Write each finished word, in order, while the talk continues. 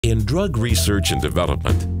In drug research and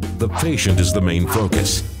development, the patient is the main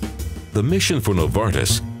focus. The mission for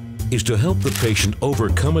Novartis is to help the patient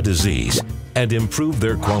overcome a disease and improve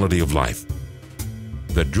their quality of life.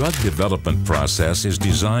 The drug development process is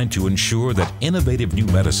designed to ensure that innovative new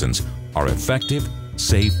medicines are effective,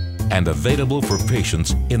 safe, and available for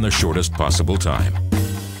patients in the shortest possible time.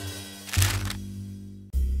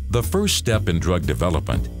 The first step in drug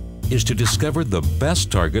development is to discover the best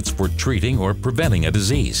targets for treating or preventing a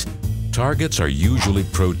disease. Targets are usually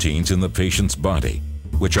proteins in the patient's body,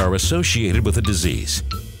 which are associated with a disease,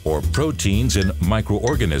 or proteins in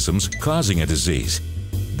microorganisms causing a disease.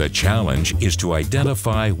 The challenge is to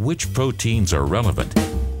identify which proteins are relevant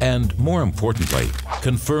and, more importantly,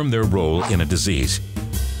 confirm their role in a disease.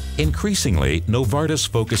 Increasingly, Novartis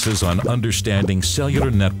focuses on understanding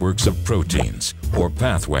cellular networks of proteins, or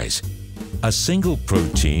pathways. A single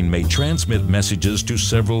protein may transmit messages to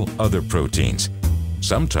several other proteins,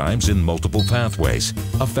 sometimes in multiple pathways,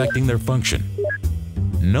 affecting their function.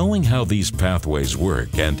 Knowing how these pathways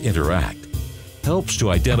work and interact helps to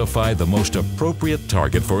identify the most appropriate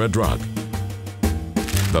target for a drug.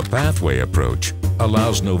 The pathway approach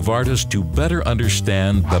allows Novartis to better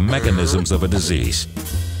understand the mechanisms of a disease.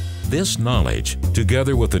 This knowledge,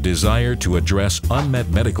 together with the desire to address unmet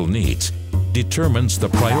medical needs, determines the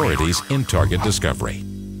priorities in target discovery.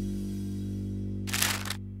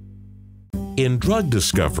 In drug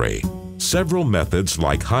discovery, several methods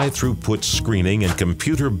like high-throughput screening and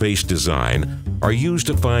computer-based design are used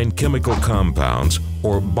to find chemical compounds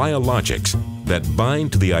or biologics that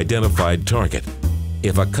bind to the identified target.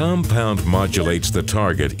 If a compound modulates the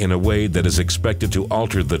target in a way that is expected to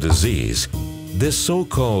alter the disease, this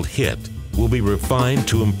so-called hit will be refined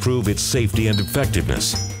to improve its safety and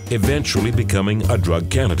effectiveness, eventually becoming a drug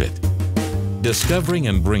candidate. Discovering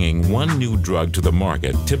and bringing one new drug to the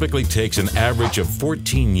market typically takes an average of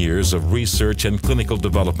 14 years of research and clinical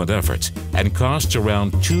development efforts and costs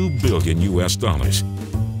around $2 billion.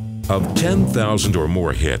 Of 10,000 or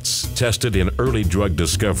more hits tested in early drug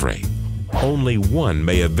discovery, only one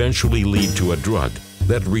may eventually lead to a drug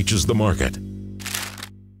that reaches the market.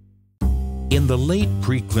 In the late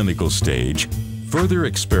preclinical stage, further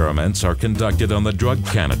experiments are conducted on the drug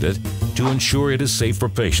candidate to ensure it is safe for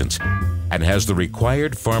patients and has the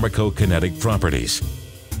required pharmacokinetic properties,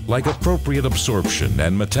 like appropriate absorption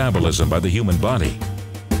and metabolism by the human body.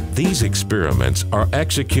 These experiments are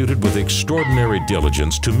executed with extraordinary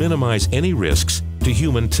diligence to minimize any risks to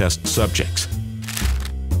human test subjects.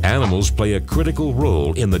 Animals play a critical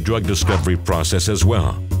role in the drug discovery process as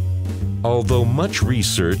well. Although much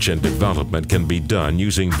research and development can be done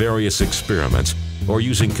using various experiments or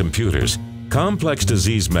using computers, complex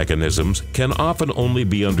disease mechanisms can often only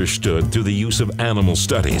be understood through the use of animal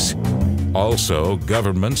studies. Also,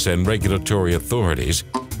 governments and regulatory authorities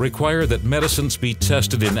require that medicines be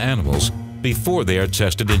tested in animals before they are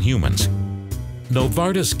tested in humans.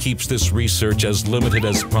 Novartis keeps this research as limited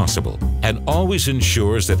as possible and always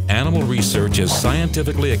ensures that animal research is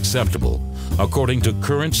scientifically acceptable according to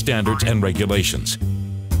current standards and regulations.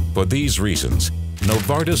 For these reasons,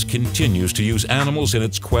 Novartis continues to use animals in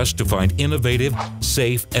its quest to find innovative,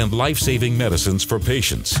 safe, and life-saving medicines for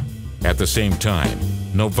patients. At the same time,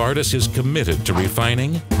 Novartis is committed to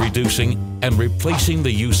refining, reducing, and replacing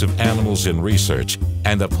the use of animals in research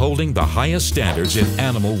and upholding the highest standards in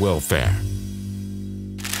animal welfare.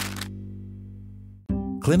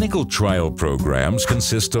 Clinical trial programs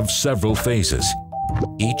consist of several phases,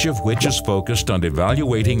 each of which is focused on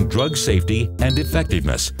evaluating drug safety and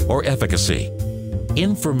effectiveness or efficacy.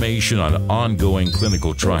 Information on ongoing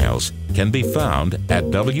clinical trials can be found at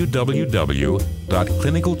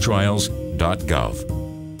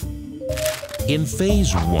www.clinicaltrials.gov. In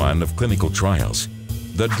Phase 1 of clinical trials,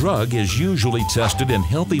 the drug is usually tested in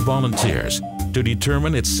healthy volunteers to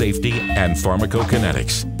determine its safety and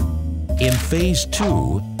pharmacokinetics. In Phase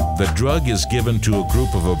 2, the drug is given to a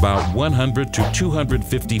group of about 100 to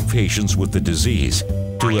 250 patients with the disease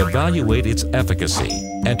to evaluate its efficacy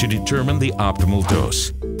and to determine the optimal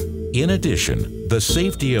dose. In addition, the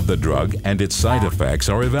safety of the drug and its side effects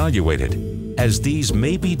are evaluated, as these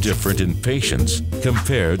may be different in patients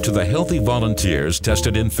compared to the healthy volunteers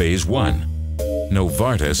tested in Phase 1.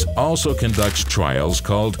 Novartis also conducts trials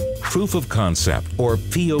called Proof of Concept or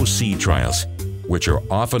POC trials, which are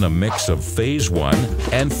often a mix of Phase 1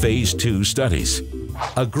 and Phase 2 studies.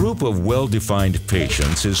 A group of well-defined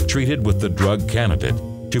patients is treated with the drug candidate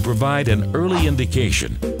to provide an early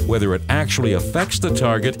indication whether it actually affects the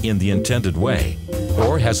target in the intended way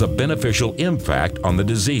or has a beneficial impact on the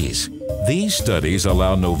disease. These studies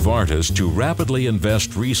allow Novartis to rapidly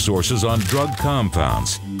invest resources on drug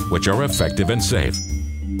compounds, which are effective and safe.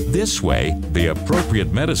 This way, the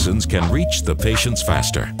appropriate medicines can reach the patients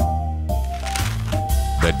faster.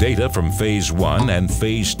 The data from Phase 1 and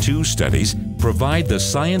Phase 2 studies provide the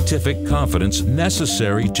scientific confidence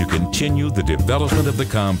necessary to continue the development of the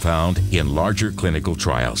compound in larger clinical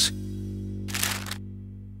trials.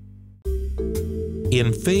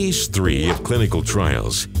 In Phase 3 of clinical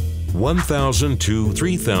trials, 1,000 to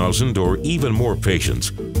 3,000 or even more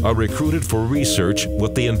patients are recruited for research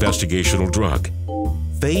with the investigational drug.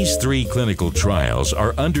 Phase 3 clinical trials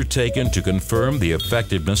are undertaken to confirm the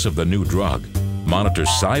effectiveness of the new drug, monitor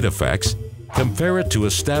side effects, compare it to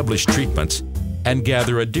established treatments, and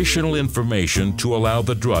gather additional information to allow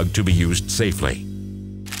the drug to be used safely.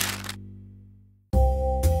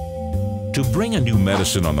 To bring a new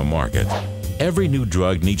medicine on the market, every new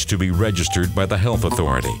drug needs to be registered by the health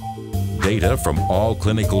authority. Data from all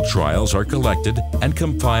clinical trials are collected and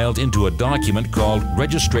compiled into a document called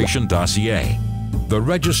Registration Dossier. The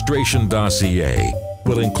Registration Dossier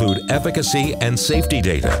will include efficacy and safety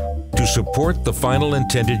data to support the final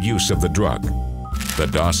intended use of the drug. The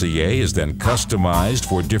dossier is then customized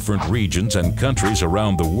for different regions and countries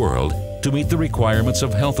around the world to meet the requirements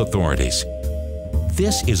of health authorities.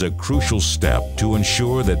 This is a crucial step to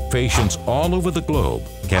ensure that patients all over the globe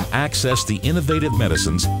can access the innovative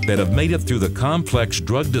medicines that have made it through the complex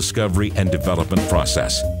drug discovery and development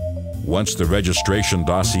process. Once the registration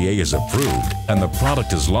dossier is approved and the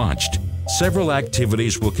product is launched, several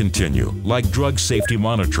activities will continue, like drug safety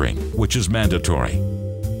monitoring, which is mandatory.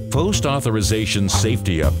 Post-authorization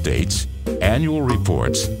safety updates, annual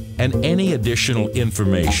reports, and any additional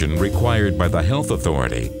information required by the health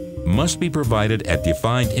authority must be provided at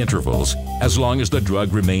defined intervals as long as the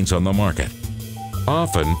drug remains on the market.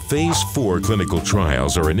 Often, Phase 4 clinical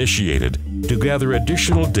trials are initiated to gather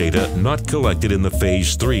additional data not collected in the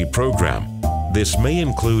Phase 3 program. This may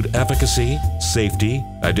include efficacy, safety,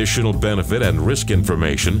 additional benefit and risk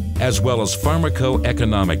information, as well as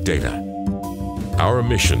pharmacoeconomic data. Our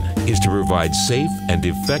mission is to provide safe and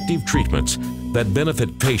effective treatments that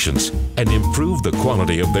benefit patients and improve the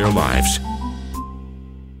quality of their lives.